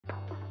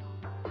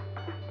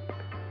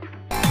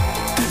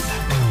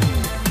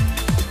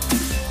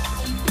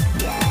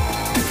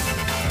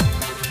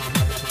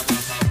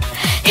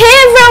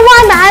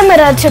I'm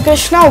Radha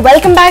Krishna.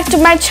 Welcome back to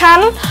my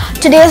channel.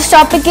 Today's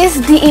topic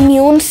is the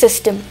immune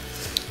system.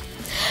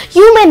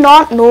 You may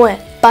not know it,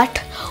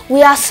 but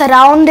we are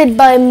surrounded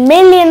by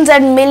millions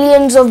and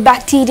millions of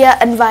bacteria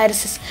and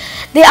viruses.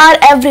 They are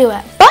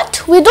everywhere,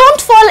 but we don't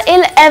fall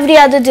ill every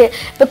other day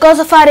because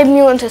of our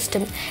immune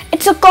system.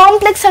 It's a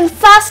complex and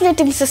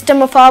fascinating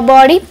system of our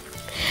body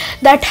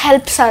that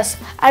helps us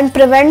and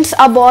prevents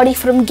our body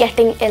from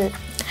getting ill.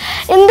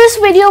 In this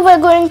video, we're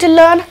going to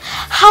learn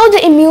how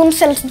the immune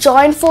cells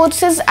join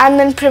forces and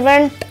then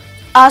prevent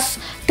us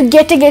to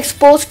getting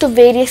exposed to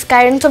various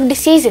kinds of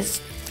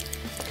diseases.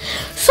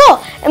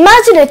 So,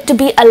 imagine it to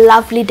be a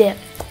lovely day.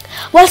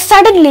 Well,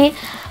 suddenly,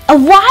 a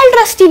wild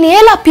rusty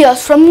nail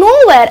appears from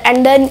nowhere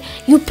and then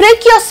you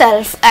prick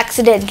yourself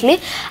accidentally,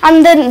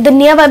 and then the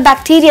nearby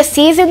bacteria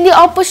sees in the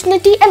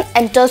opportunity and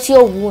enters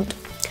your wound.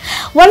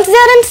 Once they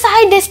are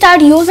inside, they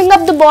start using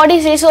up the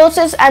body's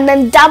resources and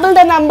then double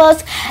the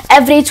numbers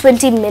every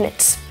 20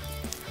 minutes.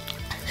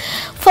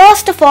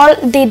 First of all,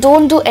 they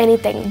don't do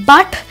anything,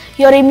 but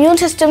your immune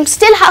system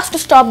still has to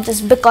stop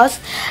this because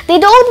they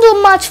don't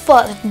do much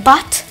first.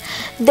 But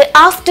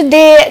after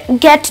they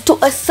get to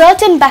a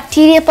certain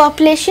bacteria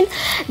population,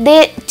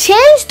 they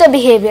change the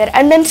behavior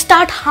and then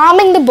start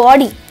harming the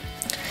body.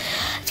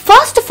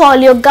 First of all,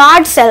 your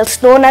guard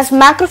cells known as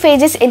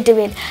macrophages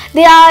intervene.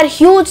 They are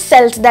huge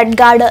cells that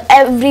guard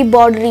every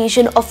body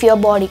region of your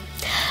body.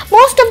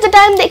 Most of the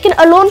time they can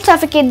alone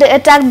suffocate the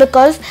attack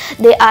because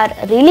they are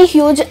really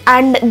huge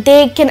and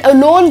they can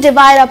alone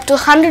divide up to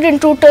 100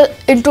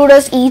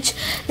 intruders each.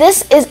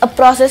 This is a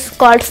process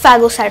called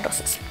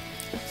phagocytosis.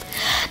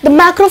 The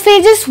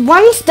macrophages,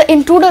 once the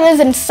intruder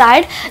is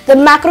inside, the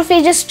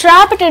macrophages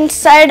trap it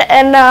inside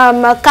and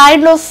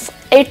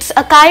it's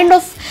a kind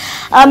of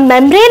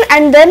membrane,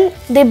 and then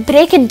they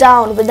break it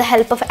down with the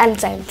help of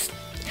enzymes.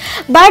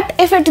 But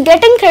if it's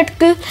getting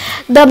critical,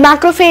 the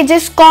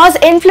macrophages cause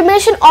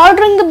inflammation,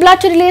 ordering the blood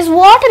to release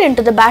water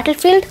into the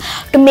battlefield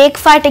to make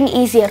fighting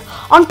easier.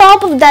 On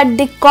top of that,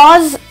 they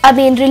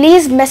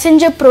release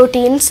messenger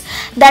proteins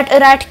that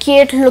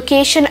eradicate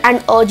location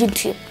and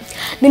urgency.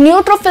 The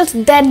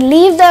neutrophils then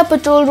leave their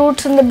patrol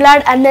routes in the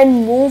blood and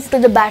then move to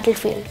the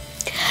battlefield.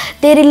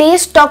 They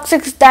release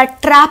toxins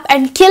that trap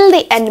and kill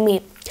the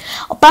enemy.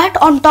 But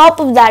on top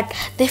of that,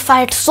 they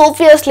fight so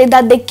fiercely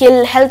that they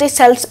kill healthy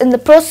cells in the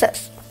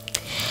process.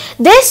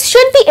 This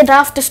should be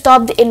enough to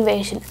stop the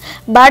invasion.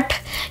 But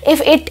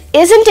if it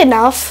isn't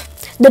enough,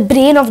 the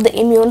brain of the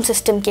immune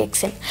system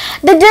kicks in.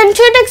 The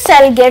dendritic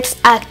cell gets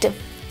active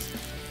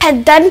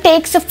and then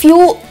takes a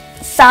few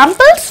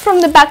samples from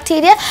the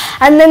bacteria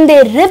and then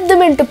they rip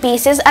them into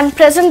pieces and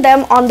present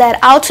them on their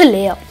outer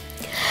layer.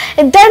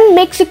 It then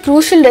makes a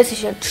crucial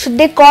decision. Should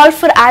they call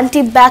for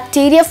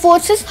antibacterial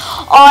forces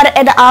or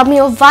an army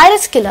of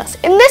virus killers?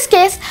 In this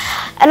case,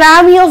 an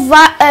army of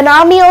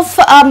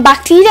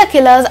bacteria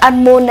killers are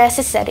more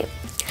necessary.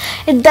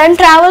 It then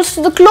travels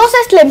to the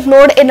closest lymph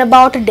node in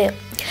about a day.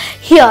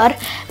 Here,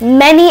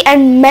 many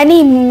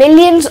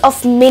millions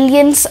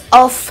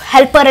of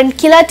helper and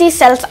killer T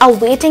cells are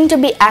waiting to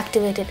be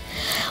activated.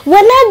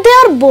 When they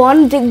are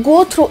born, they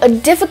go through a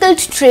difficult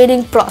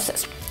training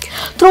process,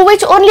 through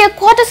which only a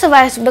quarter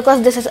survives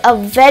because this is a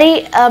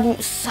very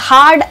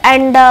hard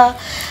and a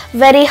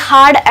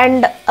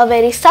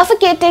very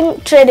suffocating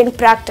training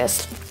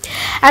practice.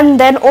 And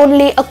then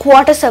only a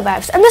quarter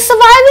survives, and the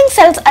surviving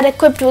cells are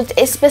equipped with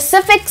a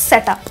specific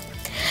setup,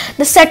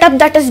 the setup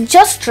that is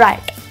just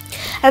right.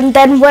 And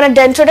then when a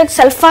dendritic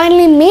cell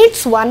finally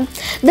meets one,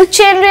 the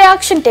chain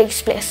reaction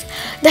takes place.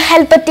 The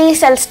helper T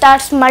cell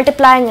starts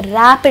multiplying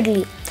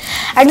rapidly,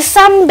 and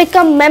some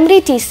become memory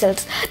T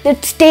cells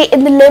that stay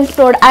in the lymph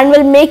node and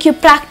will make you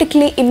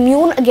practically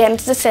immune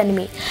against this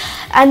enemy.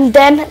 And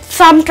then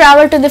some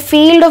travel to the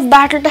field of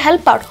battle to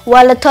help out,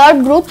 while a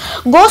third group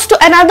goes to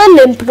another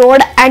lymph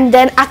node and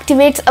then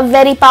activates a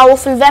very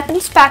powerful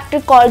weapons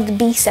factory called the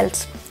B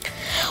cells.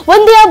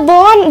 When they are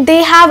born,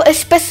 they have a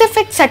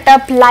specific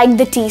setup like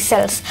the T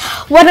cells.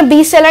 When a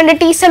B cell and a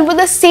T cell with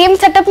the same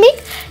setup meet,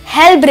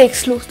 hell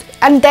breaks loose,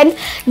 and then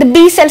the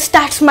B cell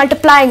starts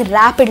multiplying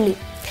rapidly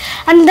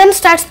and then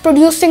starts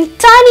producing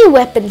tiny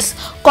weapons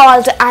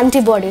called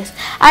antibodies.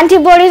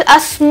 Antibodies are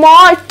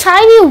small,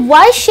 tiny,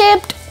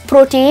 Y-shaped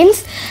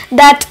proteins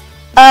that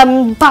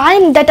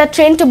are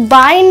trained to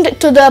bind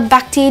to the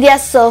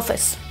bacteria's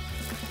surface.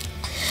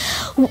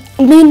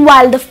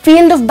 Meanwhile, the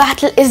field of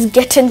battle is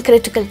getting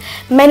critical.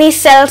 Many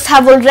cells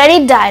have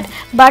already died,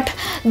 but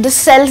the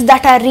cells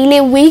that are really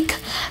weak,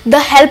 the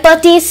helper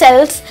T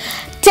cells,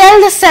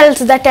 tell the cells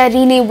that are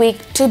really weak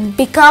to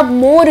become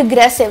more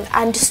aggressive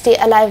and to stay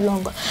alive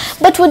longer.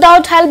 But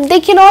without help,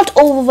 they cannot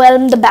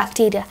overwhelm the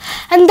bacteria.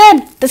 And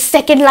then the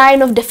second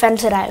line of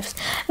defense arrives.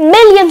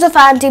 Millions of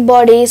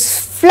antibodies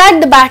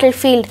flood the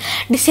battlefield,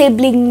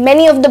 disabling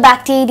many of the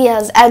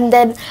bacteria and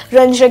then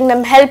rendering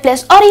them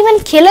helpless or even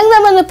killing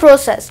them in the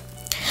process.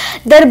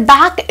 Their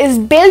back is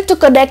built to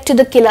connect to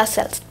the killer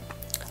cells.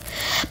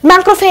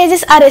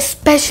 Macrophages are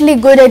especially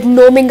good at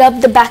gnoming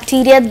up the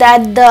bacteria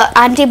that the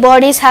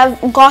antibodies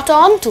have got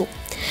onto.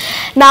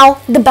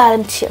 Now the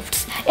balance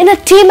shifts. In a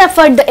team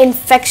effort, the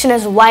infection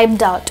is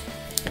wiped out.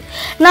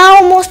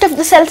 Now most of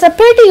the cells are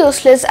pretty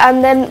useless,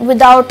 and then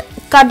without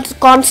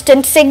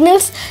constant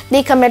signals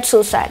they commit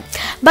suicide.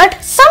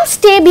 But some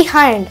stay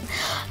behind,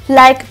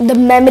 like the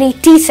memory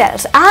T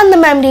cells and the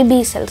memory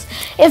B cells.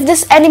 If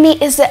this enemy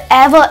is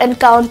ever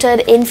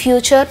encountered in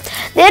future,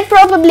 they'd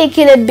probably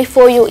kill it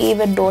before you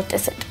even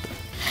notice it.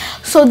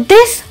 So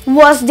this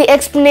was the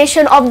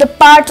explanation of the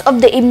parts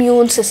of the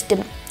immune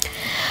system.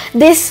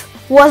 This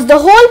was the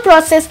whole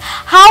process,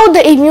 how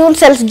the immune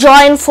cells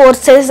join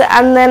forces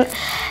and then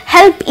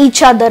help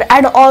each other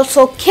and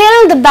also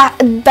kill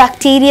the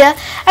bacteria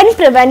and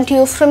prevent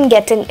you from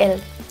getting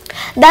ill.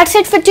 That's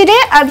it for today.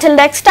 Until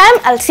next time,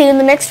 I'll see you in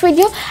the next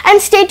video,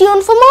 and stay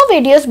tuned for more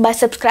videos by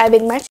subscribing my channel.